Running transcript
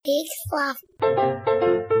Big sloth.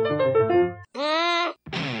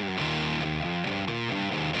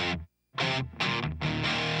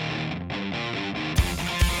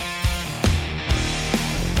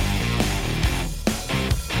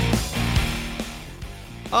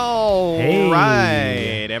 All Hey.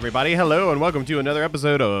 right, everybody. Hello, and welcome to another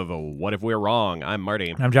episode of What If We're Wrong? I'm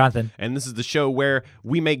Marty. I'm Jonathan. And this is the show where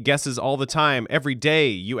we make guesses all the time. Every day,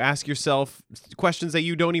 you ask yourself questions that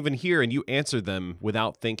you don't even hear, and you answer them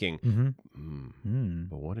without thinking.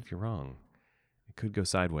 But what if you're wrong? It could go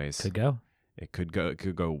sideways. Could go. It could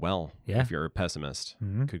go well. Yeah. If you're a pessimist,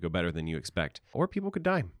 it could go better than you expect, or people could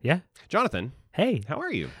die. Yeah. Jonathan, Hey. how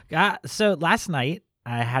are you? So last night,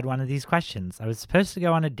 I had one of these questions. I was supposed to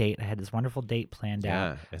go on a date. I had this wonderful date planned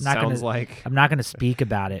out. It I'm not sounds gonna, like I'm not going to speak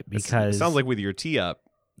about it because it sounds like with your tee up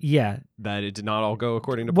yeah. that it did not all go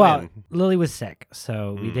according to Well, plan. Lily was sick,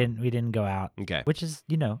 so we didn't go out. Okay. Which is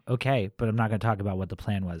okay, but I'm not going to talk about what the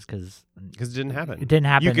plan was because Because it didn't happen. it didn't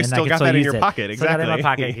happen. You could and still I got still that in use your it. pocket. Still got it Exactly. in my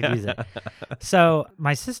pocket. I could Yeah. use it. So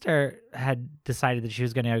my sister had decided that she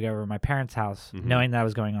was going to go over to my parents' house, knowing that I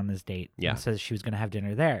was going on this date. Yeah. And so she was going to have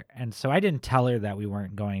dinner there. And so I didn't tell her that we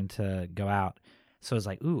weren't going to go out. So I was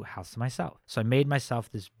like, ooh, house to myself. So I made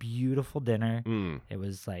myself this beautiful dinner. It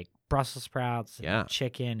was like Brussels sprouts and Yeah.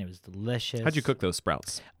 chicken. It was delicious. How'd you cook those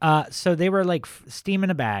sprouts? So they were like steam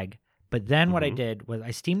in a bag. But then what I did was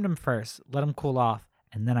I steamed them first, let them cool off,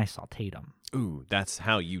 and then I sauteed them. Ooh, that's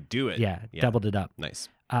how you do it. Yeah, doubled it up. Nice.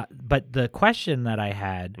 But the question that I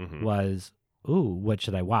had was, ooh, what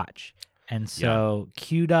should I watch? And so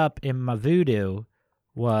queued up in my Voodoo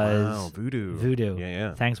was Wow, Voodoo. Voodoo.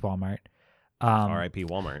 Yeah. Thanks, Walmart. R.I.P.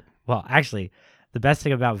 Walmart. Well, actually, the best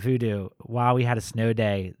thing about Voodoo, while we had a snow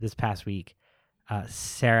day this past week,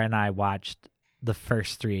 Sarah and I watched the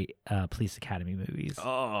first 3 Police Academy movies.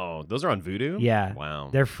 Oh, those are on Voodoo? Yeah. Wow.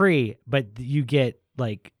 They're free, but you get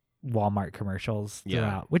like Walmart commercials Yeah.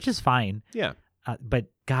 throughout, which is fine. Yeah.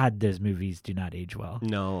 But God, those movies do not age well.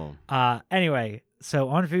 No. Anyway, so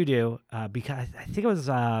on Voodoo, because I think it was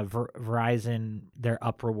Verizon, their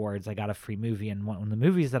up rewards, I got a free movie, and one of the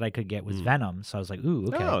movies that I could get was Venom. So I was like, ooh,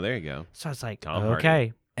 okay. Oh, there you go. So I was like, Tom okay,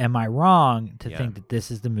 Hardy. am I wrong to Yeah. think that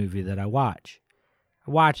this is the movie that I watch?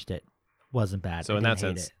 I watched it. Wasn't bad. So I in that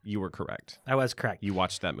didn't hate sense, it. you were correct. I was correct. You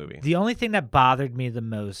watched that movie. The only thing that bothered me the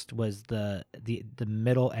most was the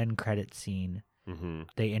middle end credit scene. Mm-hmm.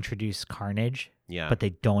 They introduce Carnage, Yeah. but they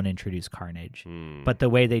don't introduce Carnage. Mm. But the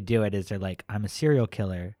way they do it is they're like, I'm a serial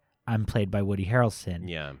killer. I'm played by Woody Harrelson.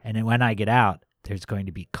 Yeah. And then when I get out, there's going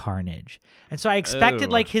to be carnage. And so I expected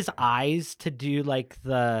Oh. like his eyes to do like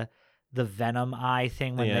the Venom eye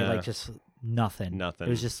thing when they Yeah. like just nothing. Nothing. It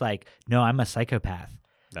was just like, no, I'm a psychopath.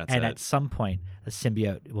 That's And it. at some point, a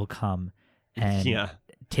symbiote will come and Yeah.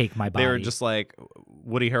 take my body. They were just like,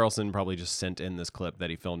 Woody Harrelson probably just sent in this clip that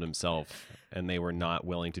he filmed himself, and they were not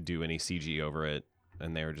willing to do any CG over it.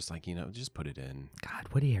 And they were just like, just put it in. God,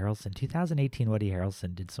 Woody Harrelson. 2018 Woody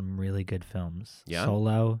Harrelson did some really good films. Yeah?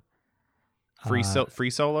 Solo. Free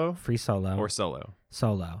Solo? Free Solo. Or Solo?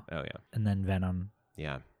 Solo. Oh, yeah. And then Venom.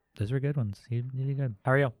 Yeah. Those were good ones. You did good.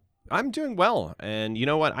 How are you? I'm doing well. And you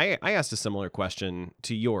know what? I asked a similar question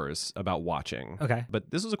to yours about watching. Okay.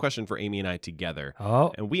 But this was a question for Amy and I together.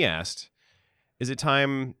 Oh. And we asked, is it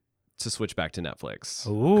time to switch back to Netflix?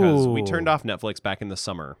 Because we Ooh. turned off Netflix back in the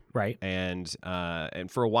summer. Right. And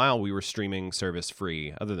for a while, we were streaming service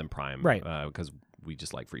free, other than Prime. Right. Because we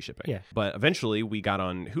just like free shipping. Yeah. But eventually, we got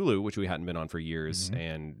on Hulu, which we hadn't been on for years, Mm-hmm.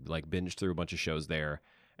 and like binged through a bunch of shows there.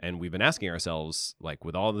 And we've been asking ourselves, like,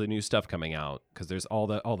 with all the new stuff coming out, because there's all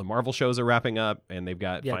the Marvel shows are wrapping up, and they've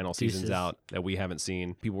got Yeah, final seasons deuces. out that we haven't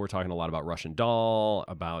seen. People were talking a lot about Russian Doll,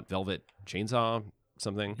 about Velvet Chainsaw,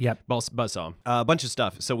 something. Yep. Buzzsaw. A bunch of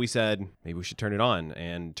stuff. So we said, maybe we should turn it on,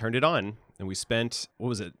 and turned it on. And we spent,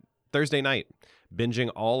 Thursday night, binging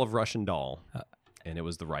all of Russian Doll. And it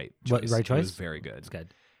was the right choice. Right choice? It was very good. It's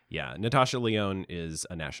good. Yeah. Natasha Lyonne is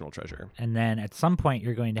a national treasure. And then at some point,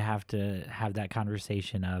 you're going to have that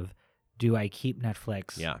conversation of, do I keep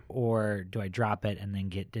Netflix? Yeah. Or do I drop it and then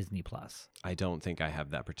get Disney Plus? I don't think I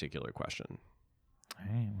have that particular question. All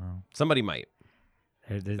right. Well, Somebody might.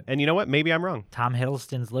 there's And you know what? Maybe I'm wrong. Tom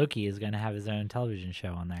Hiddleston's Loki is going to have his own television show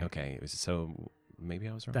on there. Okay. So maybe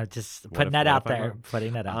I was wrong. That just What putting if- that what out if I'm there. wrong?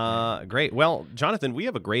 Putting that out Great. Well, Jonathan, we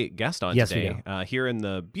have a great guest on Yes, we today here in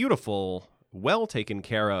the beautiful, well taken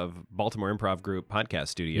care of Baltimore Improv Group podcast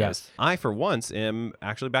studios. Yes. I, for once, am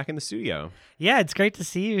actually back in the studio. Yeah, it's great to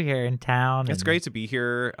see you here in town. It's and- great to be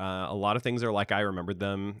here. A lot of things are like I remembered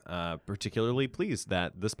them. Particularly pleased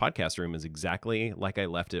that this podcast room is exactly like I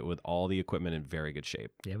left it, with all the equipment in very good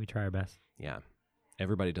shape. Yeah, we try our best. Yeah.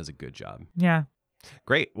 Everybody does a good job. Yeah.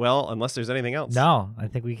 Great. Well, unless there's anything else. No, I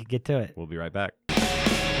think we could get to it. We'll be right back.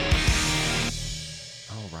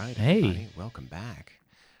 All right, Hey. everybody. Welcome back.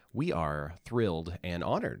 We are thrilled and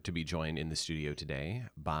honored to be joined in the studio today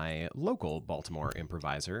by local Baltimore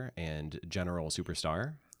improviser and general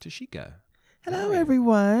superstar, Tashika. Hello, Hi.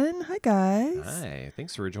 everyone. Hi, guys. Hi.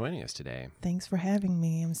 Thanks for joining us today. Thanks for having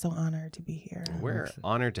me. I'm so honored to be here. We're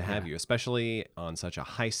honored to have you, especially on such a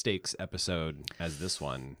high-stakes episode as this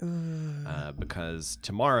one, because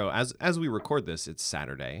tomorrow, as we record this, it's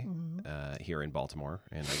Saturday here in Baltimore,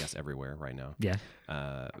 and I guess everywhere right now. Yeah.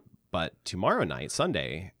 But tomorrow night,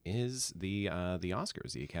 Sunday, is the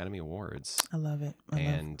Oscars, the Academy Awards. I love it.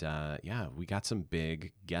 Yeah, we got some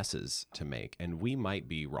big guesses to make, and we might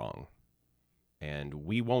be wrong. And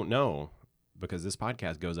we won't know because this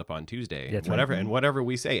podcast goes up on Tuesday. That's whatever right. and whatever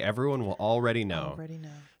we say, everyone will already know. Already know.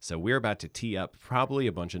 So we're about to tee up probably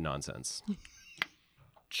a bunch of nonsense.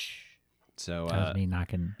 So That was me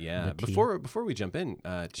knocking. yeah, the tea. before we jump in,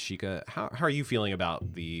 Tashika, how are you feeling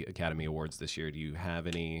about the Academy Awards this year? Do you have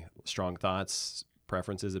any strong thoughts,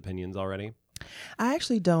 preferences, opinions already? I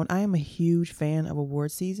actually don't. I am a huge fan of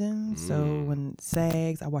award season. So when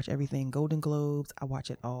SAGs, I watch everything. Golden Globes, I watch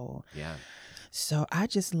it all. Yeah. So I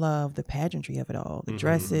just love the pageantry of it all. The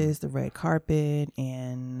dresses, the red carpet,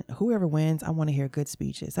 and whoever wins, I want to hear good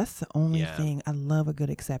speeches. That's the only thing. I love a good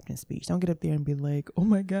acceptance speech. Don't get up there and be like, "Oh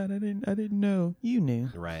my God, I didn't know." You knew.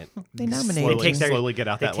 Right. They nominated Slowly you. get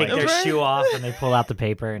out They that take like their Right. shoe off and they pull out the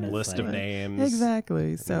paper and it's list like, of names.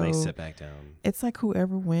 Exactly. And So then they sit back down. it's like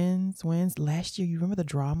whoever wins. Last year, you remember the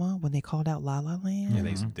drama when they called out La La Land?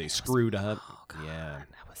 Yeah, they screwed up. Oh, God. Yeah.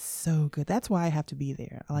 That was so good. That's why I have to be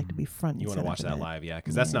there. I like to be front and You want to center watch for that live, yeah,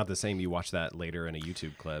 because that's not the same. You watch that later in a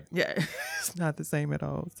YouTube clip. Yeah, it's not the same at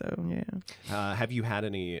all. So, yeah. Have you had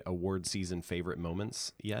any award season favorite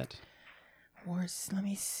moments yet? Let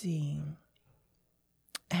me see.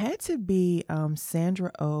 Had to be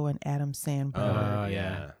Sandra Oh and Adam Sandberg. Oh,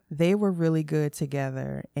 yeah. They were really good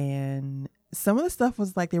together. And some of the stuff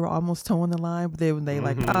was like they were almost towing the line, but then they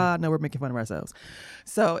like, no, we're making fun of ourselves.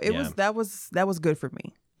 So it was that was good for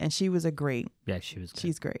me. And she was Yeah, she was good.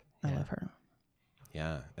 she's great. I Yeah. love her.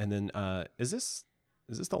 Yeah, and then is this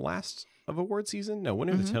the last of award season? No, when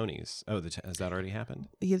are the Tonys? Oh, has that already happened?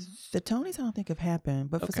 Yeah, the Tonys I don't think have happened,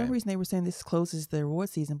 but for some Okay. reason they were saying this closes the award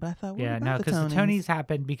season. But I thought, Yeah, what no, about because the Tonys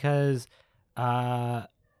happened because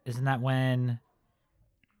isn't that when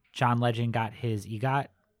John Legend got his EGOT?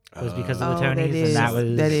 It was because of the Tonys, that is, and that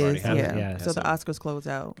was that already is, happened. yeah. So the so Oscars close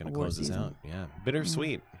out. Gonna award close this season. out. Yeah,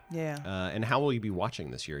 bittersweet. Yeah. And how will you be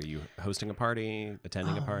watching this year? Are you hosting a party,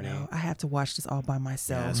 attending a party? No, I have to watch this all by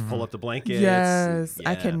myself. Yes, pull up the blankets. Yes,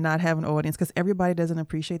 I Yeah. cannot have an audience because everybody doesn't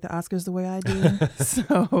appreciate the Oscars the way I do.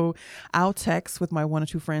 So I'll text with my one or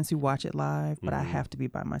two friends who watch it live, but I have to be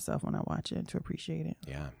by myself when I watch it to appreciate it.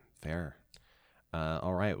 Yeah, fair.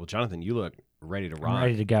 All right. Well, Jonathan, you look ready to rock. I'm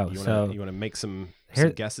ready to go. You So want to make some here-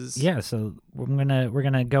 guesses? yeah, so we're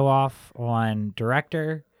gonna go off on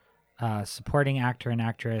director, supporting actor and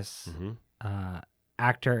actress,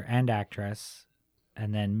 actor and actress,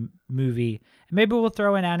 and then movie. And maybe we'll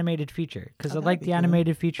throw an animated feature because I that'd like be the good.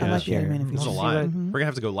 animated feature I like this the year. animated There's a feature. lot. Mhm. We're gonna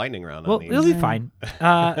have to go lightning round Well, on these. it'll be Yeah.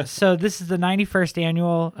 fine. So this is the 91st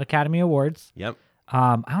annual Academy Awards. Yep.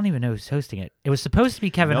 I don't even know who's hosting it. It was supposed to be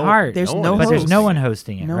Kevin No, Hart, There's one no is but there's no hosting one it.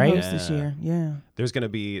 hosting it, No right? host this year. Yeah. There's going to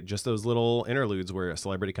be just those little interludes where a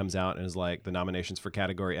celebrity comes out and is like, the nominations for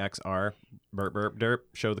category X are burp, burp, derp,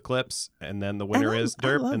 show the clips, and then the winner is I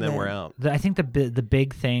derp, love and then we're that. out. I think the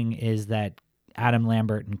big thing is that Adam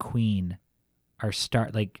Lambert and Queen are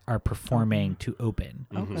performing to open.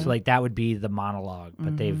 Okay. So like that would be the monologue,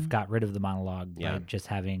 but they've got rid of the monologue Yeah. by just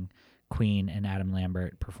having Queen and Adam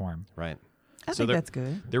Lambert perform. Right. I So think they're- that's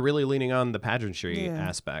good. They're really leaning on the pageantry Yeah.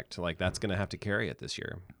 aspect. Like, that's going to have to carry it this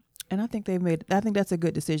year. And I think I think that's a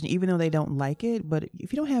good decision, even though they don't like it. But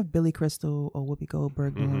if you don't have Billy Crystal or Whoopi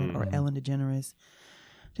Goldberg doing it, or Ellen DeGeneres,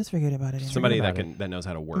 just forget about it. Somebody about that knows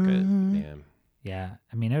how to work it. Yeah. Yeah,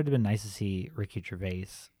 I mean, it would have been nice to see Ricky Gervais.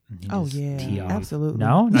 And he Oh just yeah, tee off. absolutely.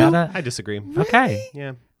 No, not a. I disagree. Okay,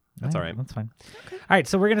 Yeah. That's all right. That's fine. All right,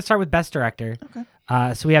 so we're gonna start with Best Director.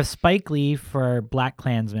 Okay. So we have Spike Lee for Black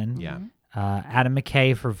Klansman. Yeah. Adam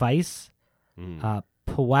McKay for Vice. Mm.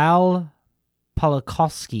 Powell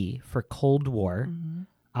Polakowski for Cold War.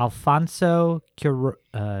 Alfonso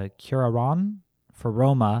Cuarón for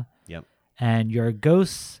Roma. Yep. And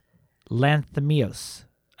Yorgos Lanthimos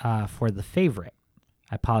for The Favorite.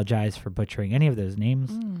 I apologize for butchering any of those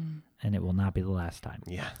names, and it will not be the last time.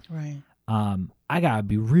 Yeah. Right. I gotta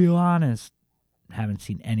be real honest. haven't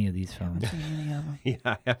seen any of these films. Haven't seen any of them. Yeah,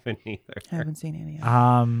 I haven't either. Haven't seen any of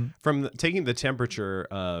them. From taking the temperature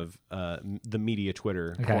of the media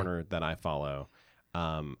Twitter corner that I follow,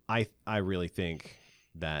 I really think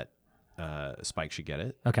that Spike should get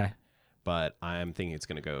it. Okay. But I'm thinking it's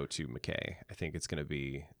going to go to McKay. I think it's going to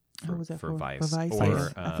be for Vice. For Vice?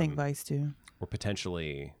 Or, I think Vice too. Or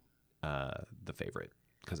potentially The Favorite.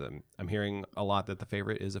 Because I'm hearing a lot that The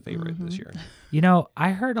Favorite is a favorite this year. You know,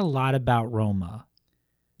 I heard a lot about Roma.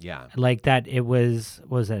 Yeah. Like that it was a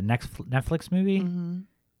Netflix movie?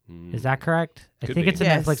 Is that correct? Could I think be. it's a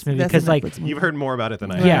Yes, Netflix movie that's a because like Netflix movie. You've heard more about it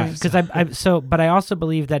than I have. yeah, because but I also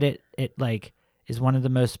believe that it like is one of the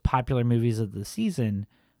most popular movies of the season,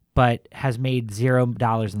 but has made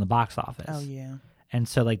 $0 in the box office. Oh yeah. And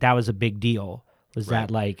so like that was a big deal. Was Right.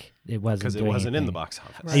 that like it wasn't Because it doing wasn't in the anything. box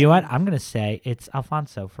office. Right. You know what? I'm gonna say it's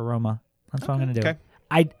Alfonso for Roma. That's what I'm gonna do. Okay.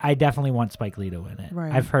 I definitely want Spike Lee to win it.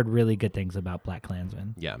 Right. I've heard really good things about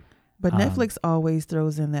BlacKkKlansman. Yeah. But Netflix always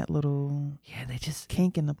throws in that little Yeah, they just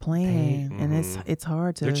kink in the plan, and it's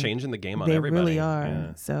hard to. They're changing the game on They everybody. really are.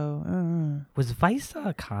 Yeah. So was Vice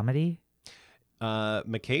a comedy?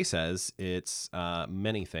 McKay says it's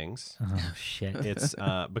many things. Oh shit. It's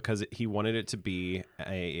because he wanted it to be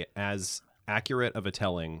as accurate of a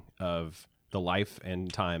telling of the life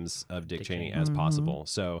and times of Dick Cheney as possible.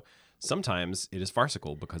 So sometimes it is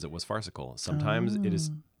farcical because it was farcical. Sometimes it is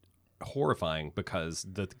horrifying because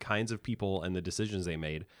the kinds of people and the decisions they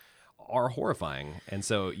made are horrifying. And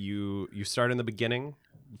so you start in the beginning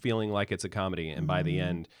feeling like it's a comedy, and by the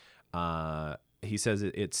end, he says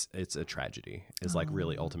it's a tragedy. Is like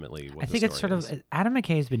really ultimately what I think the it's sort story of Adam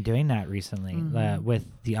McKay has been doing that recently with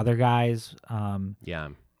the other guys. yeah.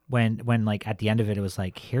 When like at the end of it, it was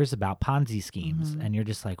like, here's about Ponzi schemes, and you're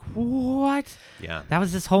just like, what? Yeah. That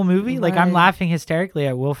was this whole movie? Like I'm Right. laughing hysterically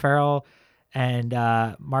at Will Ferrell and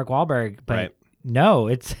Mark Wahlberg, but Right. no,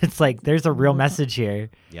 it's like there's a real message here.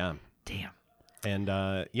 Yeah. Damn. And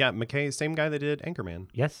McKay, same guy that did Anchorman.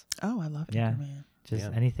 Yes. oh, I love it, Yeah. man. Just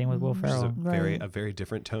Yeah. anything with Will Which is Ferrell. Right. a very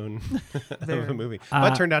different tone of a Very. movie.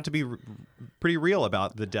 But turned out to be pretty real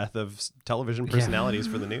about the death of television personalities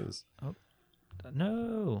for the news.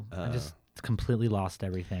 No, I just completely lost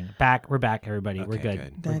everything. We're back, everybody. We're Okay,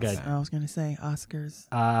 good. good. We're That's good. I was gonna say Oscars.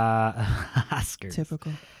 Oscars.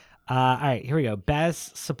 Typical. All right, here we go.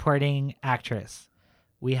 Best Supporting Actress.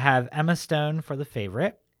 We have Emma Stone for The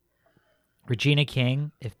Favorite, Regina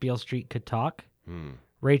King, If Beale Street Could Talk,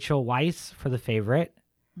 Rachel Weisz for The Favorite,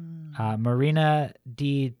 Marina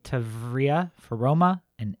Di Tavria for Roma,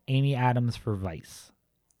 and Amy Adams for Vice.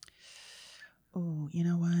 Oh, you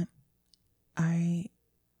know what?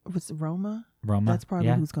 Was Roma. Roma. That's probably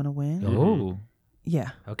yeah. who's gonna win. Oh, Yeah,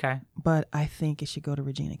 okay. but I think it should go to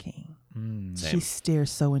Regina King. Same. She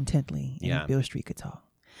stares so intently, and Yeah. if Beale Street could talk.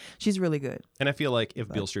 She's really good. And I feel like if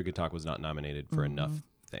Beale Street Could Talk was not nominated for enough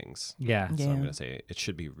things, Yeah. so I'm Yeah. going to say it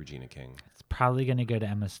should be Regina King. It's probably going to go to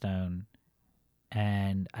Emma Stone.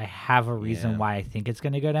 And I have a reason Yeah. why I think it's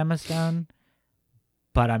going to go to Emma Stone,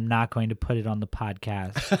 but I'm not going to put it on the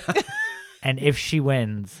podcast. And if she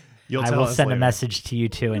wins, You'll I tell will us send a later. message to you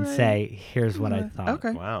two and Right. say, here's what I thought.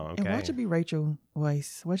 Okay. Wow. And Okay. why should it be Rachel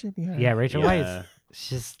Weisz? Why should it be her? Yeah, Rachel Yeah. Weisz. She's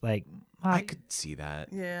just like, I could see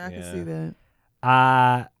that. Yeah, I can see that.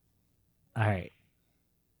 all right.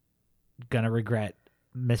 Gonna regret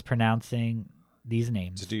mispronouncing these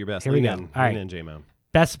names. Just do your best. Here we Lean go. in. All right. Lean in, J-Mo.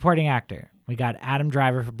 Best Supporting Actor. We got Adam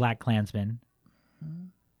Driver for BlacKkKlansman.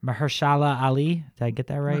 Mahershala Ali. Did I get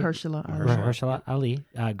that right? Mahershala Ali. Mahershala Ali.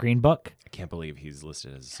 Green Book. I can't believe he's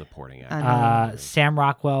listed as a supporting I actor. know. Sam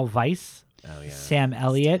Rockwell, Vice. Oh, yeah. Sam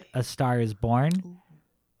Elliott, A Star Is Born.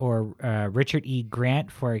 Or Richard E. Grant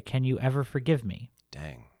for Can You Ever Forgive Me?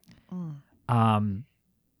 Dang.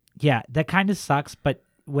 Yeah, that kind of sucks, but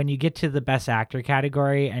when you get to the Best Actor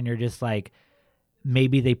category and you're just like,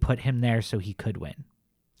 maybe they put him there so he could win.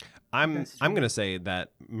 I'm going to say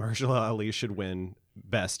that Mahershala Ali should win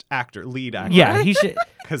Best Actor, Lead Actor. Yeah, he should.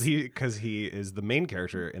 Because he is the main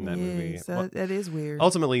character in that movie. So Well, that is weird.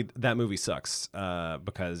 ultimately, that movie sucks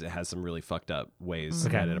because it has some really fucked up ways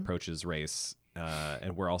that it approaches race.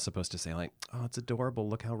 And we're all supposed to say like, oh, it's adorable.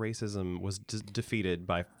 Look how racism was defeated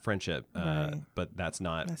by friendship. Right. But that's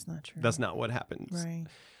not true. that's not what happens. right.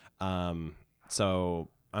 So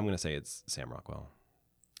I'm going to say it's Sam Rockwell.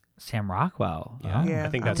 Sam Rockwell. Yeah. Oh. Yeah, I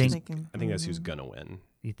think I that's was who's, thinking, I think that's who's going to win.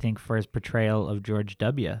 You think for his portrayal of George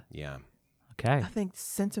W. Yeah. Okay. I think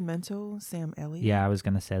sentimental Sam Elliott. Yeah, I was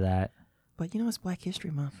going to say that. But you know it's Black History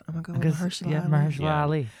Month. I'm gonna go Because, with Mahershala yeah, Ali. Mahershala Yeah.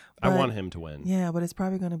 Ali. I But- want him to win. Yeah, but it's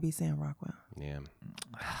probably gonna be Sam Rockwell. Yeah.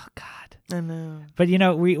 Oh, God. I know. But,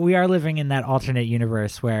 we are living in that alternate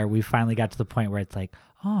universe where we finally got to the point where it's like,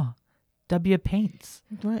 oh, W paints.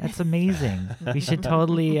 Right. That's amazing. we should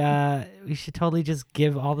totally just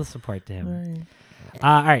give all the support to him. Right.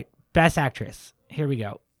 All right, Best Actress. Here we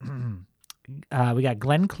go. We got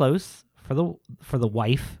Glenn Close for the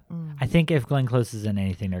wife. I think if Glenn Close is in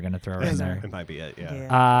anything, they're gonna throw her in there. It might be it.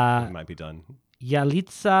 Yeah. It might be done.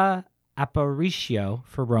 Yalitza Aparicio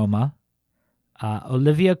for Roma.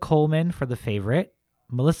 Olivia Colman for The Favorite.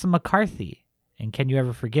 Melissa McCarthy and Can You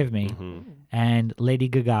Ever Forgive Me? And Lady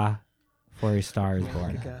Gaga for A Star Is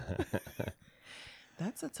Born.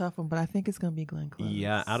 That's a tough one, but I think it's going to be Glenn Close.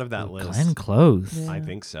 Yeah, out of that list. Glenn Close. Yeah. I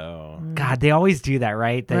think so. God, they always do that,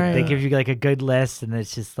 right? They give you like a good list, and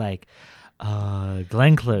it's just like,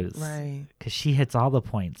 Glenn Close. Right. Because she hits all the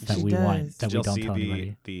points that we want, that Did we y'all don't see tell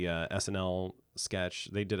anybody. the SNL sketch?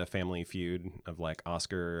 They did a Family Feud of like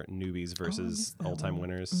Oscar newbies versus all-time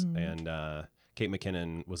winners, and Kate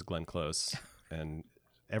McKinnon was Glenn Close, and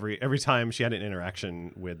every time she had an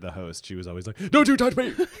interaction with the host, she was always like, "Don't you touch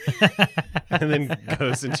me!" and then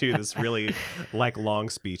goes into this really like long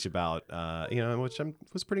speech about which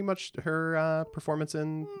was pretty much her performance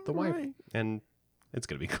in The Wife, and it's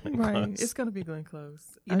gonna be Glenn Close. It's gonna be Glenn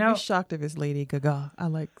Close. I'd be shocked if it's Lady Gaga. I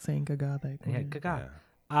like saying Gaga. Gaga.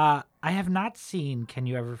 I have not seen Can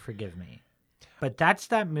You Ever Forgive Me? But that's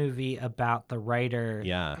that movie about the writer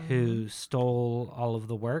who stole all of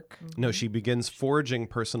the work. No, she begins forging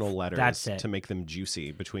personal letters That's it. to make them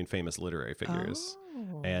juicy between famous literary figures.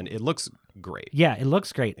 And it looks great. Yeah, it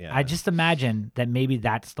looks great. Yeah. I just imagine that maybe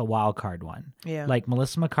that's the wild card one. Yeah. Like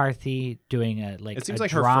Melissa McCarthy doing It seems a like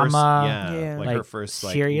drama, her like first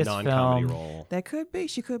serious non-comedy film. role. That could be.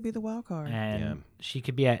 She could be the wild card. and she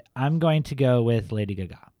could be I'm going to go with Lady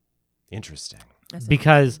Gaga. Interesting.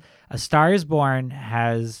 Because A Star Is Born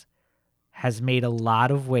has made a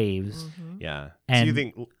lot of waves. Yeah. And so you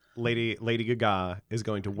think Lady Gaga is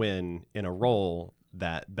going to win in a role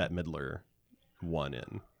that Bette Midler won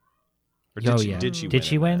in? Or did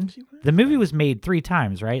she win? The movie was made 3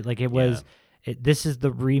 times, right? Like it was. This is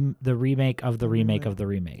the remake of the remake of the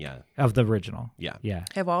remake. Yeah. Of the original. Yeah. Yeah.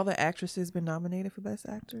 Have all the actresses been nominated for Best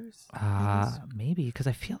Actors? Maybe because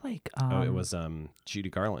I feel like it was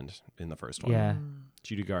Judy Garland in the first one. Yeah.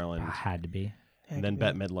 Judy Garland had to be. And then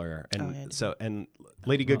Bette Midler, and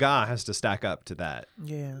Lady Gaga has to stack up to that.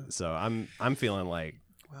 Yeah. So I'm feeling like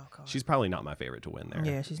she's probably not my favorite to win there.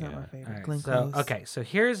 Yeah, she's not my favorite. Right, Glenn Close. Okay, so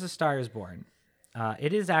here's A Star Is Born.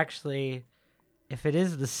 It is actually, if it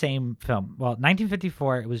is the same film, well,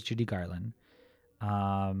 1954 it was Judy Garland.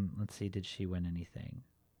 Let's see, did she win anything?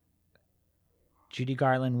 Judy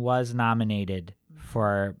Garland was nominated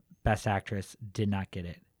for Best Actress, did not get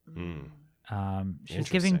it. She was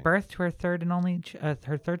giving birth to her third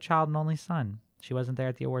child and only son. She wasn't there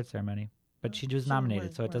at the award ceremony, but she was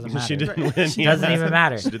nominated, so it doesn't matter. She didn't win. Doesn't even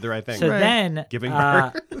matter. She did the right thing. So then, giving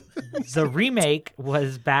birth. the remake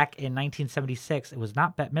was back in 1976. It was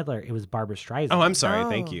not Bette Midler. It was Barbra Streisand. Oh, I'm sorry.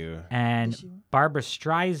 Thank you. And Barbra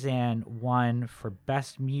Streisand won for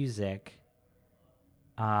Best Music,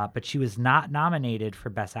 but she was not nominated for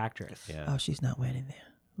Best Actress. Yeah. Oh, she's not winning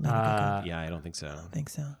there. Yeah, I don't think so. I don't think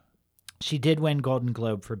so. She did win Golden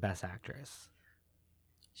Globe for Best Actress.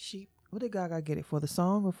 What did Gaga get it for? The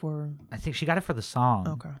song or for? I think she got it for the song.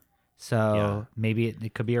 Okay. So maybe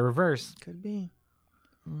it could be a reverse. Could be.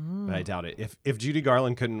 But I doubt it. If Judy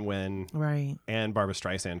Garland couldn't win, right, and Barbra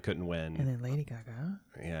Streisand couldn't win, and then Lady Gaga,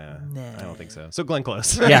 I don't think so. So Glenn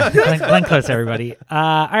Close. Yeah, Glenn Close, everybody.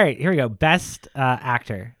 All right, here we go. Best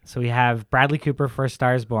Actor. So we have Bradley Cooper for A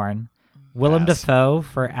Star Is Born, Willem Dafoe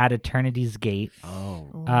for At Eternity's Gate,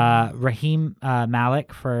 Raheem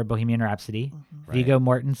Malik for Bohemian Rhapsody, Viggo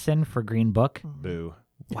Mortensen for Green Book. Boo.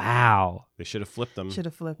 Wow. They should have flipped them. Should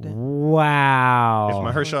have flipped it. Wow.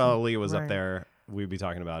 If Mahershala Ali was up there, we'd be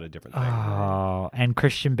talking about a different thing. Oh, and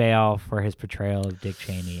Christian Bale for his portrayal of Dick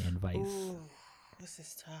Cheney in Vice. Ooh, this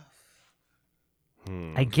is tough.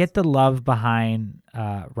 I get the love behind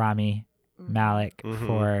Rami Malek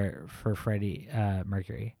for Freddie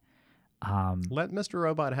Mercury. Let Mr.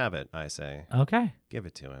 Robot have it, I say. Okay. Give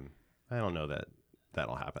it to him. I don't know that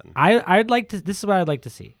that'll happen. I'd like to. This is what I'd like to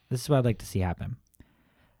see. This is what I'd like to see happen.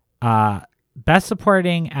 Best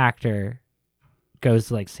Supporting Actor goes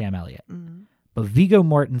to like Sam Elliott, but Viggo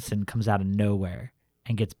Mortensen comes out of nowhere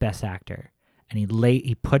and gets Best Actor, and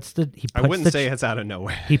he puts I wouldn't say it's out of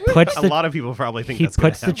nowhere. He puts a lot of people probably think he that's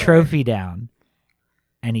puts the happen. trophy down,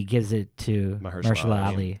 and he gives it to Mahershala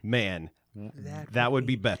Ali. Man, that would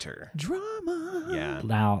be better. Drama. Yeah.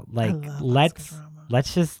 Now, like, let's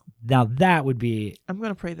just now that would be. I'm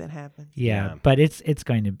gonna pray that happens. Yeah, but it's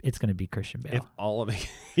going to be Christian Bale. If all of it,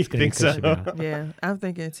 you think so? Yeah, I'm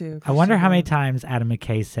thinking too. I wonder how many times Adam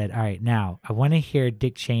McKay said, "All right, now I want to hear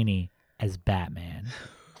Dick Cheney as Batman.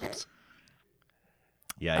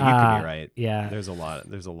 Yeah, you could be right. Yeah. There's a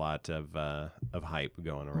lot of hype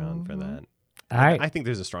going around for that. All right. I think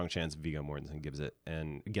there's a strong chance Viggo Mortensen gets it.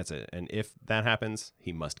 And if that happens,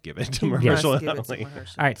 he must give it to Mahershala Ali. All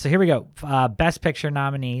right, so here we go. Best Picture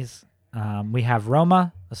nominees. We have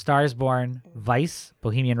Roma, A Star is Born, Vice,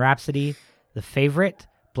 Bohemian Rhapsody, The Favorite,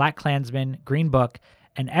 Black Klansman, Green Book,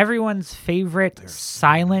 and everyone's favorite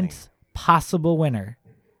silent possible winner,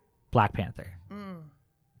 Black Panther.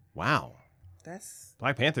 Wow. That's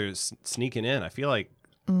Black Panther is sneaking in. I feel like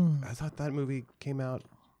I thought that movie came out.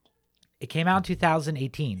 It came out in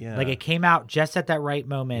 2018. Yeah. Like, it came out just at that right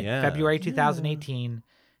moment. Yeah. February 2018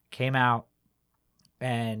 came out,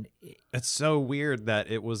 and It's so weird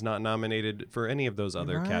that it was not nominated for any of those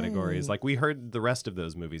other categories. Like, we heard the rest of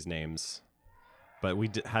those movies' names, but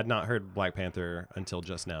we had not heard Black Panther until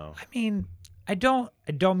just now. I mean, I don't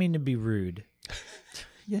mean to be rude.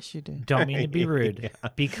 yes, you do. Don't mean to be rude,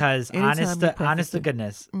 because Anytime honest to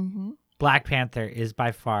goodness, Black Panther is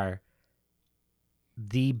by far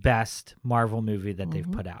the best Marvel movie that they've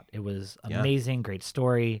put out. It was amazing, great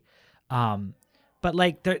story. But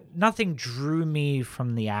like, nothing drew me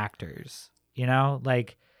from the actors, you know,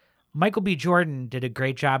 like Michael B. Jordan did a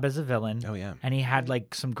great job as a villain. Oh yeah. And he had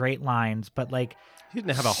like some great lines, but like, He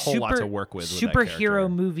didn't have a whole lot to work with that Superhero character.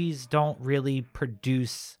 movies don't really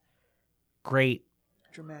produce great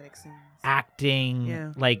Dramatic scenes.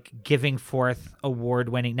 acting, like giving forth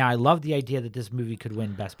award-winning. Now, I love the idea that this movie could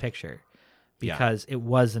win Best Picture because it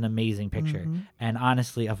was an amazing picture. And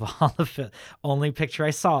honestly, of all of it, only picture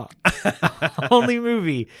I saw, only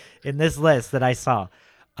movie in this list that I saw.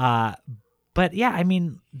 But yeah, I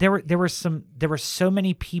mean, there were so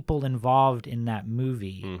many people involved in that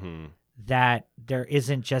movie that there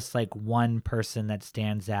isn't just like one person that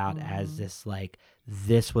stands out as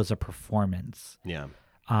this was a performance. Yeah.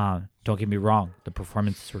 Don't get me wrong, the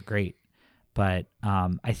performances were great, but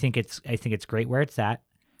I think it's great where it's at.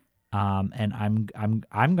 And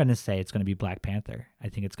I'm gonna say it's gonna be Black Panther. I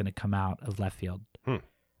think it's gonna come out of left field.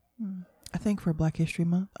 I think for Black History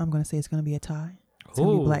Month, I'm gonna say it's gonna be a tie. It's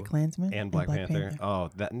gonna be Black Klansman and Black Panther. Oh,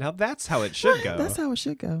 now that's how it should go. That's how it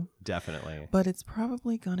should go. Definitely. But it's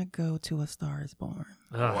probably gonna go to A Star Is Born.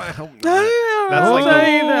 Well, I hope not. That's like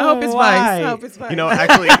I hope it's Vice. I hope it's Vice. You know,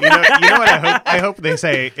 actually, you know what I hope they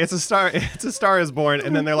say it's a Star is Born,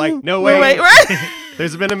 and then they're like, no wait.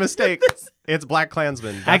 There's been a mistake. It's Black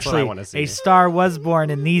Klansman. That's actually what I want to see. A star was born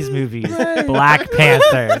in these movies. Black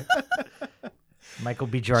Panther. Michael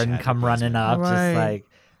B. Jordan come running up, just like,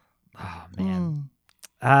 oh man.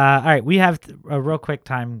 All right, we have a real quick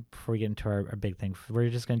time before we get into our big thing. We're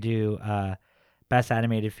just gonna do Best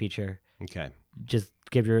Animated Feature. Okay. Just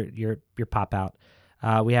give your pop out.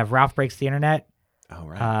 We have Ralph Breaks the Internet. Oh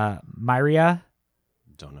right. Myria.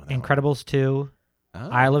 Don't know that. Incredibles 2.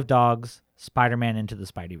 Isle of Dogs. Spider-Man Into the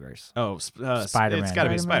Spideyverse. Oh, Spider-Man. It's got to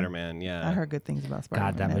be Spider-Man. Yeah. I heard good things about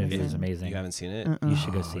Spider-Man. God, that movie is amazing. You haven't seen it? You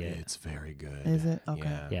should go see it. It's very good. Is it?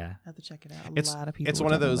 Okay. Yeah. I have to check it out. A lot of people. It's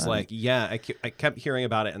one of those like, I kept hearing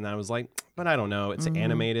about it, and then I was like, but I don't know. It's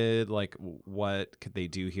animated. Like, what could they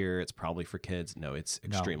do here? It's probably for kids. No, it's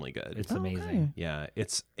extremely good. It's amazing. Yeah,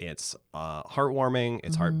 it's heartwarming.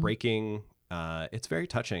 It's heartbreaking. It's very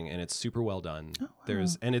touching, and it's super well done. Oh, wow.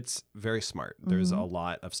 And it's very smart. There's a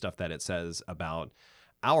lot of stuff that it says about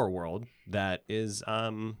our world that is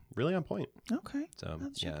really on point. Okay. So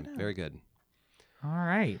yeah, very good. All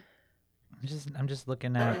right. I'm just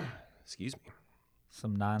looking at excuse me,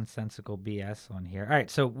 some nonsensical BS on here. All right.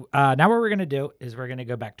 So now what we're gonna do is we're gonna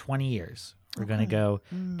go back 20 years. We're gonna go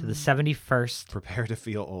to the 71st. Prepare to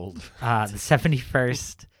feel old. The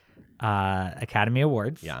 71st. Academy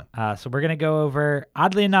Awards. Yeah. So we're gonna go over.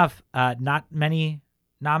 Oddly enough, not many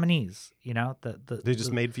nominees. You know, they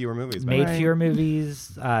just made fewer movies. Fewer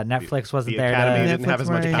movies. Netflix wasn't there. The Academy didn't have as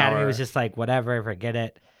much power. The Academy was just like whatever, forget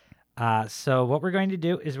it. So what we're going to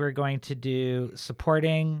do is we're going to do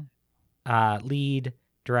supporting, lead,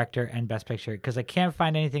 director, and best picture because I can't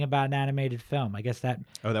find anything about an animated film. I guess that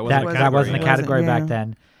wasn't a category back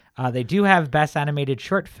then. They do have best animated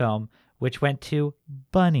short film, which went to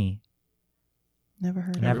Bunny. Never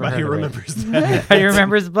heard of it. Everybody remembers that. Everybody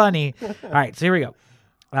remembers Bunny. All right, so here we go.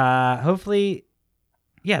 Hopefully,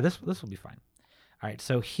 this will be fine. All right,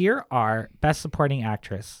 so here are Best Supporting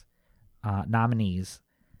Actress nominees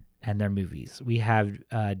and their movies. We have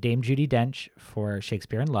Dame Judi Dench for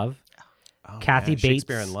Shakespeare in Love, Kathy Bates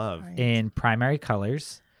Shakespeare in Love in Primary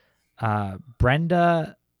Colors,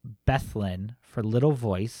 Brenda Bethlin for Little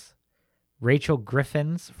Voice, Rachel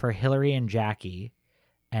Griffins for Hillary and Jackie,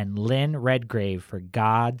 and Lynn Redgrave for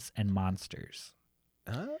Gods and Monsters.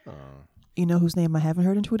 Oh. You know whose name I haven't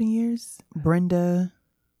heard in 20 years? Brenda.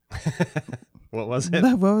 What was it?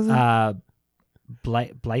 What was it?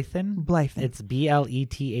 Blythen? Blythen. It's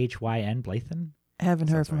Blethyn. Blythen? Haven't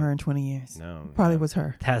heard Sounds from right. her in 20 years. No. Probably was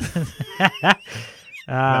her. That was, That was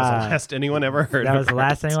the last anyone ever heard that of was the her.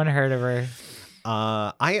 last anyone heard of her.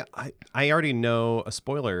 I already know a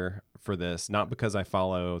spoiler for this, not because I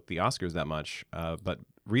follow the Oscars that much, but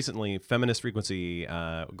recently Feminist Frequency,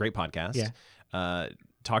 great podcast,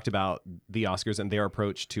 talked about the Oscars and their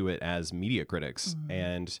approach to it as media critics.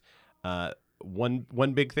 And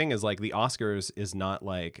one big thing is like the Oscars is not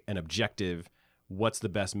like an objective, what's the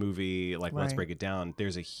best movie, like let's Right. break it down.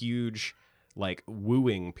 There's a huge like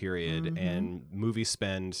wooing period, and movies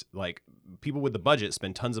spend like people with the budget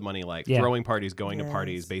spend tons of money like throwing parties, going to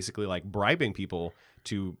parties, basically like bribing people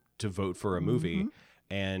to vote for a movie.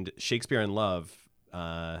 And Shakespeare in Love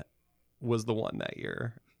was the one that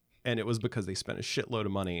year, and it was because they spent a shitload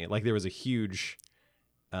of money. Like there was a huge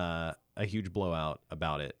blowout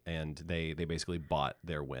about it, and they basically bought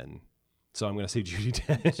their win. So I'm going to say Judi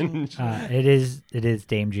Dench. It is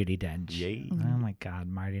Dame Judi Dench. Yay. Oh my God,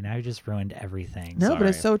 Marty! Now you just ruined everything. No, but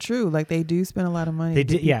it's Sorry. so true. Like they do spend a lot of money. They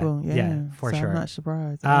to do- yeah, people. yeah, for so sure. I'm not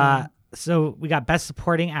surprised. So we got Best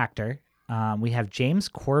Supporting Actor. We have James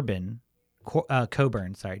Coburn.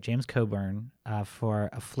 James Coburn for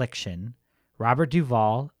Affliction. Robert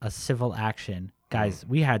Duvall, A Civil Action. Guys,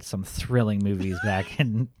 we had some thrilling movies back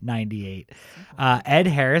in '98. Ed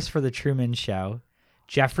Harris for The Truman Show.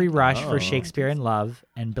 Jeffrey Rush for Shakespeare in Love,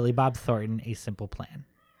 and Billy Bob Thornton, A Simple Plan.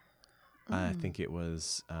 I think it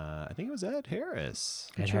was Ed Harris.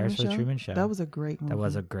 Ed Harris for The Truman Show. That was a great movie. That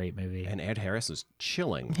was a great movie. And Ed Harris was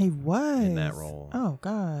chilling. He was in that role. Oh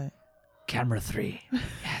God. Camera 3.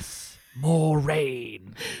 Yes. More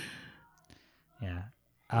rain. Yeah.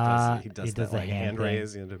 He does that the like hand thing.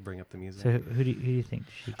 raise, to bring up the music. So who do you think?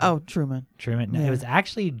 Oh, Truman. Truman. No, Yeah. it was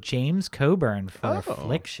actually James Coburn for Oh.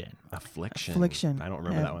 Affliction. Affliction. I don't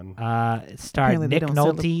remember that one. It starred Apparently they Nick don't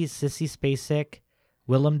sell Nolte, Sissy Spacek,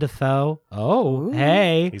 Willem Dafoe. Oh, Ooh.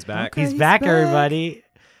 hey. He's back. Okay. He's He's back, back. everybody.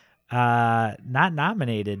 Not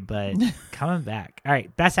nominated, but coming back. All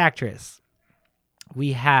right, Best Actress.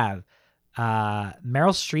 We have Meryl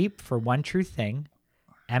Streep for One True Thing,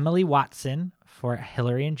 Emily Watson for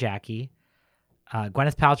Hillary and Jackie,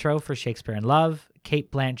 Gwyneth Paltrow for Shakespeare in Love,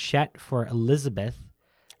 Kate Blanchett for Elizabeth,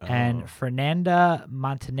 and Fernanda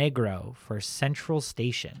Montenegro for Central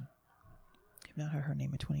Station. I've not heard her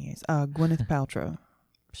name in 20 years. Gwyneth Paltrow,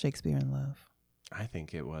 Shakespeare in Love. I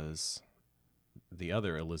think it was the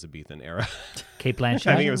other Elizabethan era. Kate I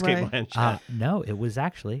Blanchett. think it was Kate Right. Blanchett. No, it was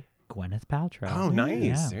actually Gwyneth Paltrow. Oh, nice.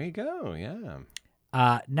 Yeah. There you go.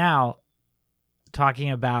 Yeah. Now, talking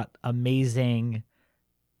about amazing,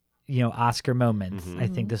 Oscar moments, I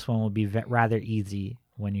think this one will be rather easy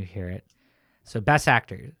when you hear it. So, Best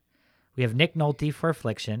Actor. We have Nick Nolte for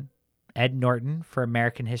Affliction, Ed Norton for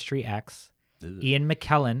American History X, Ian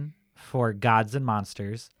McKellen for Gods and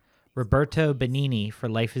Monsters, Roberto Benigni for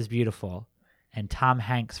Life is Beautiful, and Tom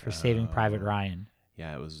Hanks for Saving Private Ryan.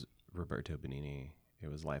 Yeah, it was Roberto Benigni. It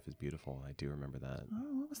was Life is Beautiful. I do remember that.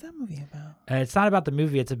 Oh, what was that movie about? It's not about the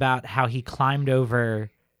movie. It's about how he climbed over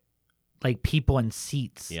like people in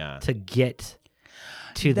seats to get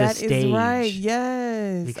to the stage. That is right.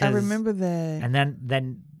 Yes, I Because- remember that. And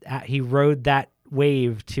then he rode that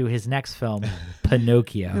wave to his next film,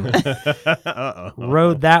 Pinocchio.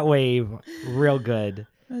 Rode that wave real good.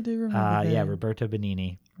 I do remember that. Yeah, Roberto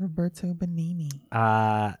Benigni. Roberto Benigni.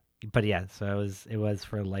 But yeah, so it was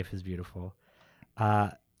for Life is Beautiful.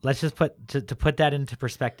 Let's just put that into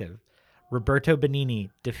perspective. Roberto Benigni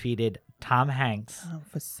defeated Tom Hanks,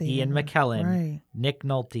 For Ian saving- McKellen, Right. Nick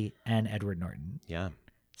Nolte, and Edward Norton. Yeah.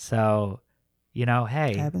 So,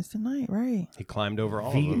 hey, Happens tonight, right? He climbed over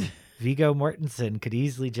all of them. Viggo Mortensen could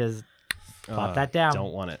easily just plop that down.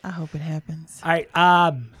 Don't want it. I hope it happens. All right,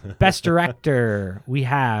 Best Director, we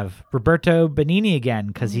have Roberto Benigni again,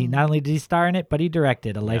 because he not only did he star in it, but he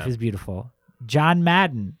directed A Life is Beautiful. John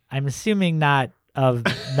Madden, I'm assuming not of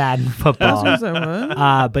Madden football,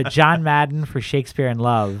 but John Madden for Shakespeare in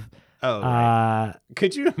Love. Oh, right.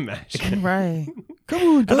 Could you imagine? Right. Come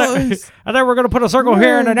on, guys. I thought we're going to put a circle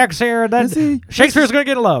here and the next here, and then Let's see. Shakespeare's going to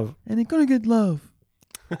get a love. And they're going to get love.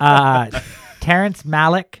 Terrence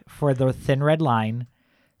Malick for The Thin Red Line,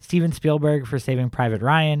 Steven Spielberg for Saving Private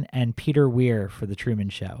Ryan, and Peter Weir for The Truman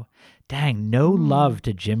Show. Dang, no love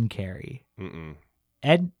to Jim Carrey. Mm-mm.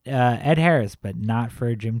 Ed Harris, but not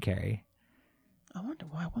for Jim Carrey. I wonder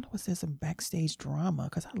why. I wonder was there some backstage drama?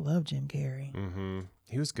 Because I love Jim Carrey. Mm-hmm.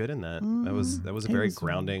 He was good in that. That was a He very was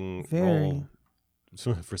grounding very- role.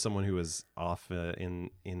 for someone who was off in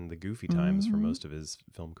the goofy times for most of his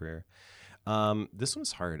film career. This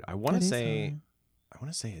one's hard. I want to say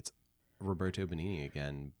it's Roberto Benigni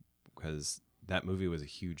again, because that movie was a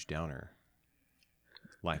huge downer.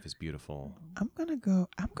 Life is Beautiful. I'm gonna go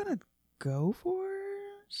for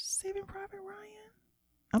Saving Private Ryan.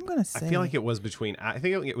 I'm gonna say. I feel like it was between. I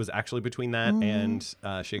think it was actually between that and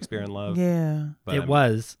Shakespeare in Love. Yeah, but it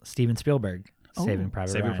was Steven Spielberg. Saving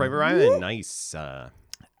Private Ryan. Saving Private Ryan. Nice.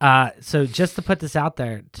 So just to put this out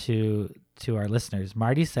there to our listeners,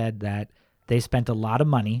 Marty said that they spent a lot of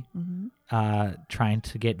money trying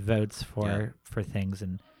to get votes for things,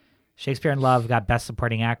 and Shakespeare in Love got Best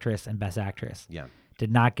Supporting Actress and Best Actress. Yeah.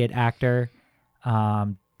 Did not get actor.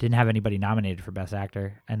 Didn't have anybody nominated for Best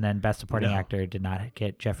Actor, and then Best Supporting Actor did not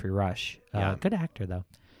get Jeffrey Rush. Good actor though.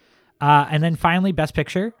 And then finally, Best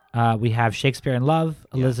Picture. We have Shakespeare in Love,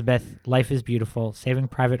 Elizabeth, Life is Beautiful, Saving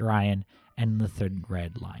Private Ryan, and The Thin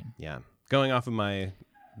Red Line. Yeah. Going off of my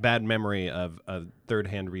bad memory of a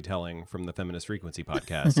third-hand retelling from the Feminist Frequency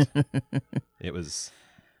podcast, it was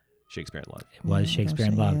Shakespeare in Love. It was Shakespeare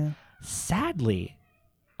in Love. Yeah. Sadly,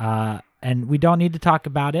 and we don't need to talk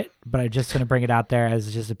about it, but I'm just going to bring it out there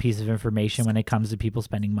as just a piece of information when it comes to people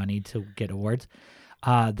spending money to get awards.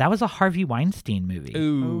 That was a Harvey Weinstein movie.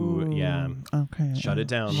 Ooh, yeah. Okay. Shut it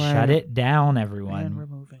down. Right. Shut it down, everyone. And we're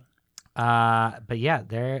moving. But yeah,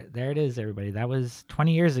 there it is, everybody. That was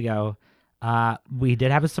 20 years ago. We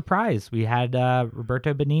did have a surprise. We had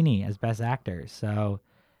Roberto Benigni as Best Actor. So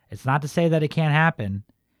it's not to say that it can't happen.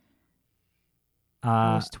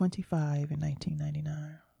 I was 25 in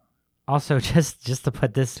 1999. Also, just to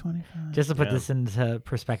put this 25. Just to put this into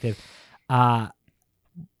perspective,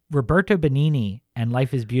 Roberto Benigni and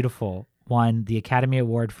Life is Beautiful won the Academy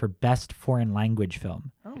Award for Best Foreign Language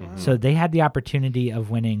Film. Oh, wow. So they had the opportunity of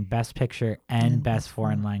winning Best Picture and Best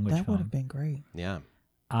Foreign Language Film. That would have been great. Yeah.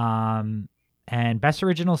 And Best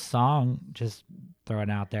Original Song, just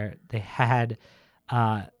throwing out there, they had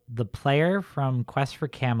The Player from Quest for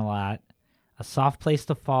Camelot, A Soft Place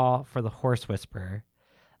to Fall for The Horse Whisperer,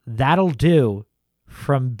 That'll Do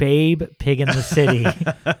from Babe, Pig in the City.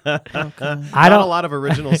 Okay. Not a lot of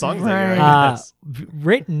original songs there. I guess.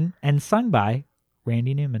 Written and sung by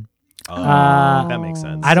Randy Newman. Oh, that makes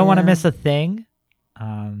sense. I Don't Want to Miss a Thing.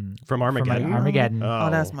 From Armageddon. Armageddon. Oh,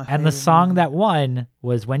 that's my favorite. And the song that won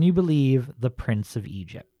was When You Believe, The Prince of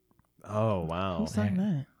Egypt. Oh, wow. Who sang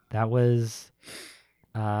that? That was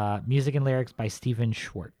music and lyrics by Stephen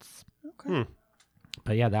Schwartz. Okay.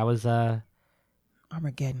 But yeah, that was...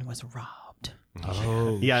 Armageddon was robbed.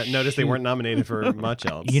 Oh, yeah, notice they weren't nominated for much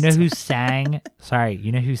else. You know who sang?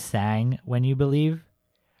 You know who sang When You Believe?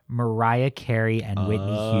 Mariah Carey and Whitney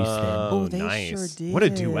Houston. Oh, they nice. sure did. What a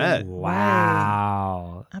duet.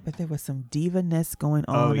 Wow. I bet there was some diva-ness going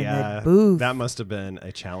on in yeah. that booth. That must have been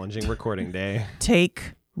a challenging recording day.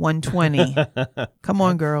 Take 120. Come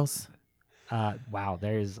on, girls. Wow,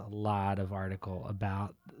 there's a lot of article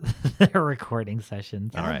about their recording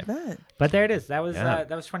sessions. All right. Bet. But there it is. That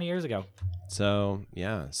was 20 years ago. So,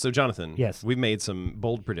 yeah. So, Jonathan, yes, we've made some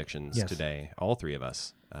bold predictions today, all three of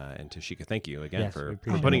us. And Tashika, thank you again for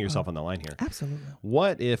putting yourself on the line here. Absolutely.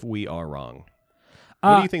 What if we are wrong?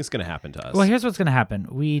 What do you think is going to happen to us? Well, here's what's going to happen.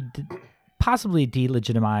 We possibly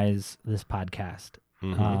delegitimize this podcast.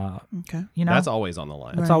 Okay. You know, that's always on the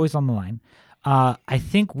line. That's always on the line. I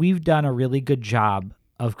think we've done a really good job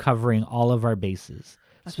of covering all of our bases.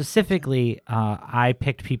 Specifically, I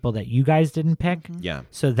picked people that you guys didn't pick. Yeah.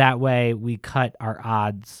 So that way we cut our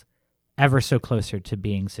odds ever so closer to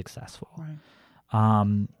being successful. Right.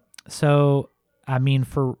 So, I mean,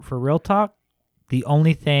 for real talk, the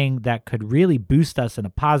only thing that could really boost us in a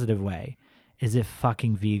positive way is if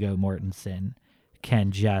fucking Viggo Mortensen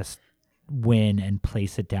can just win and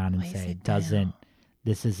place it down and say,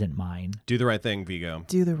 this isn't mine. Do the right thing, Viggo.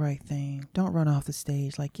 Do the right thing. Don't run off the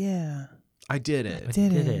stage like, I did it. I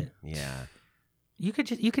did it. Yeah. You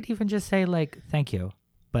could even just say like, thank you,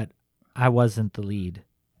 but I wasn't the lead.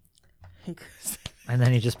 And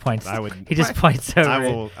then he just points. Points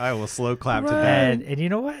over. I will slow clap to that. And you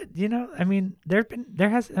know what? I mean, there's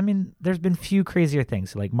been few crazier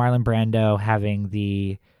things, like Marlon Brando having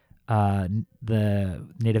the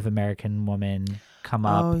Native American woman come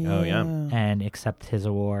up and accept his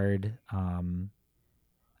award.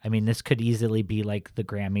 I mean, this could easily be like the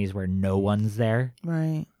Grammys where no one's there.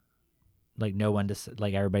 Right. Like no one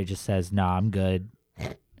like everybody just says, "Nah, I'm good."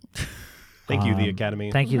 Thank you, the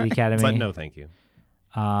Academy. Thank you, the Academy. But no, thank you.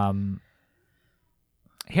 Here, I'm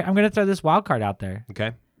going to throw this wild card out there.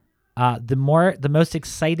 Okay. The most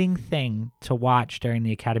exciting thing to watch during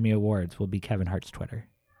the Academy Awards will be Kevin Hart's Twitter.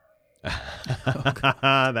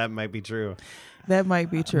 That might be true. That might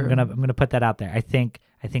be true. I'm gonna put that out there. I think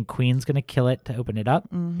Queen's gonna kill it to open it up.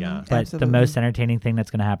 Yeah. But Absolutely. the most entertaining thing that's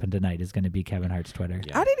gonna happen tonight is gonna be Kevin Hart's Twitter.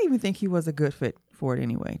 Yeah. I didn't even think he was a good fit for it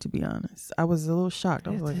anyway, to be honest. I was a little shocked.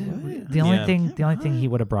 I was like, what? The only Yeah. thing he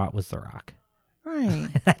would have brought was The Rock. Right.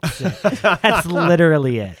 That's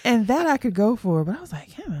literally it. And that I could go for, but I was like,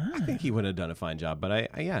 I think he would have done a fine job, but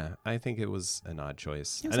I think it was an odd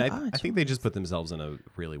choice. It was And an odd I think they just put themselves in a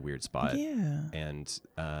really weird spot. yeah. And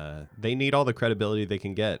they need all the credibility they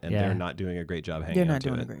can get, and Yeah. they're not doing a great job hanging They're on not to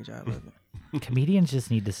doing it. a great job of it. Comedians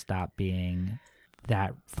just need to stop being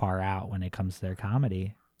that far out when it comes to their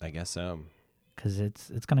comedy, I guess so. because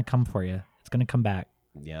it's gonna come for you. It's gonna come back.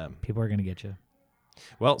 Yeah. People are gonna get you.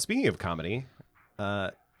 Well, speaking of comedy,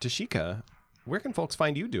 Tashika, where can folks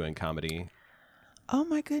find you doing comedy? Oh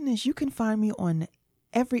my goodness. You can find me on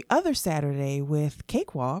every other Saturday with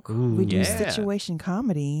Cakewalk. Ooh. We do Yeah. situation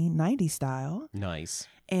comedy, 90s style. Nice.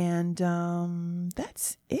 And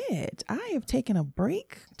that's it. I have taken a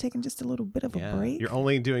break, taken just a little bit of a break. You're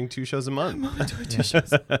only doing 2 shows a month.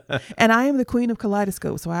 And I am the queen of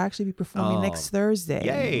Kaleidoscope, so I actually be performing Oh, next Thursday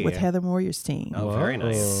yay. with Heather Moyer's team. Oh, very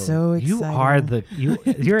nice. So excited. You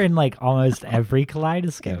are you're in like almost every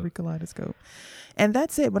Kaleidoscope. Every Kaleidoscope. And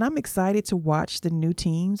that's it. But I'm excited to watch the new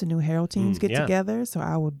teams, the new Herald teams get yeah. together. So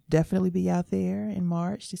I will definitely be out there in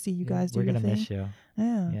March to see you guys do We're your gonna thing. miss you.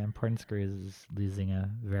 Yeah. Yeah, Important Screws is losing a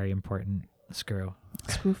very important screw.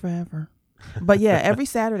 Screw forever. But yeah, every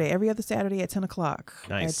other Saturday at 10 o'clock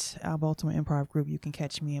Nice. at our Baltimore Improv Group, you can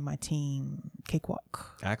catch me and my team,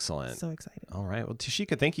 Cakewalk. Excellent. So excited. All right. Well,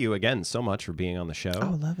 Tashika, thank you again so much for being on the show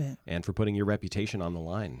Oh, love it. and for putting your reputation on the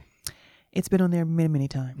line. It's been on there many, many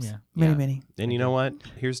times. Yeah. Many. And you know what?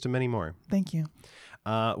 Here's to many more. Thank you.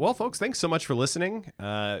 Well, folks, thanks so much for listening.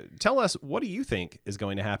 Tell us, what do you think is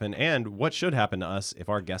going to happen and what should happen to us if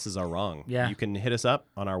our guesses are wrong? Yeah. You can hit us up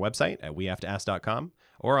on our website at wehavetoask.com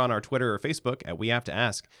or on our Twitter or Facebook at We Have to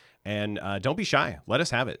Ask. And don't be shy. Let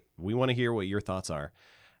us have it. We want to hear what your thoughts are.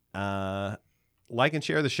 Like and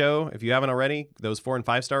share the show if you haven't already. Those 4 and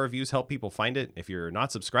 5 star reviews help people find it. If you're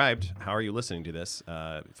not subscribed, how are you listening to this?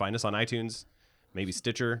 Find us on iTunes, maybe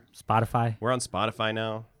Stitcher. Spotify. We're on Spotify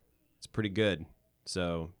now. It's pretty good.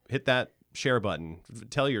 So hit that share button.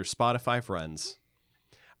 Tell your Spotify friends.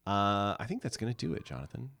 I think that's going to do it,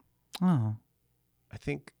 Jonathan. Oh, I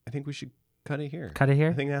think we should cut it here. cut it here.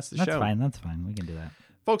 I think that's the That's show. fine. That's fine. We can do that.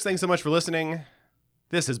 Folks, thanks so much for listening.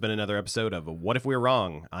 This has been another episode of What If We're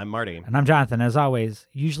Wrong? I'm Marty. And I'm Jonathan, as always.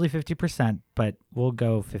 Usually 50%, but we'll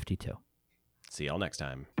go 52. See y'all next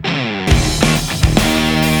time.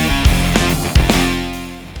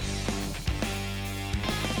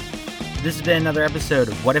 This has been another episode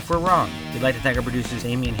of What If We're Wrong? We'd like to thank our producers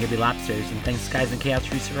Amy and Hibby Lobsters, and thanks to Skies and Chaos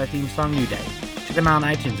for our theme song New Day. Check them out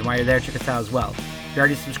on iTunes, and while you're there, check us out as well. If you're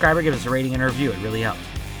already a subscriber, give us a rating and a review. It really helps.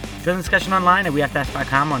 Join the discussion online at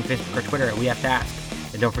WeHaveToAsk.com, on Facebook or Twitter at We Have to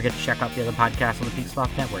Ask. And don't forget to check out the other podcasts on the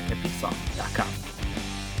Peaksloft Network at peaksloft.com.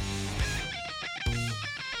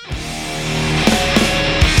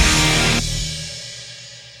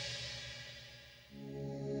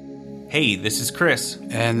 Hey, this is Chris.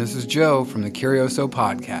 And this is Joe from the Curioso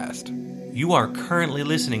Podcast. You are currently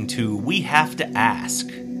listening to We Have to Ask.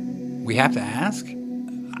 We have to ask?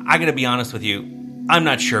 I gotta be honest with you, I'm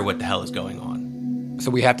not sure what the hell is going on. So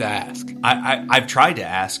we have to ask. I've tried to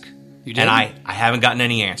ask, You did? and I haven't gotten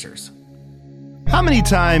any answers. How many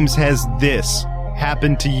times has this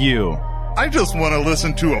happened to you? I just want to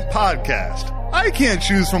listen to a podcast. I can't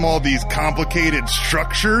choose from all these complicated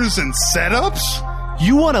structures and setups.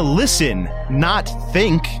 You want to listen, not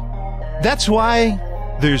think. That's why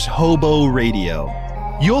there's Hobo Radio.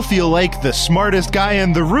 You'll feel like the smartest guy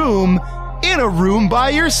in the room in a room by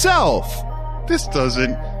yourself. This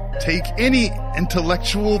doesn't take any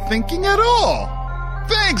intellectual thinking at all.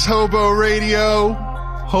 Thanks, Hobo Radio.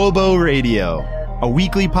 Hobo Radio, a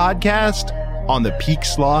weekly podcast on the Peak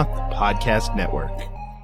Sloth Podcast Network.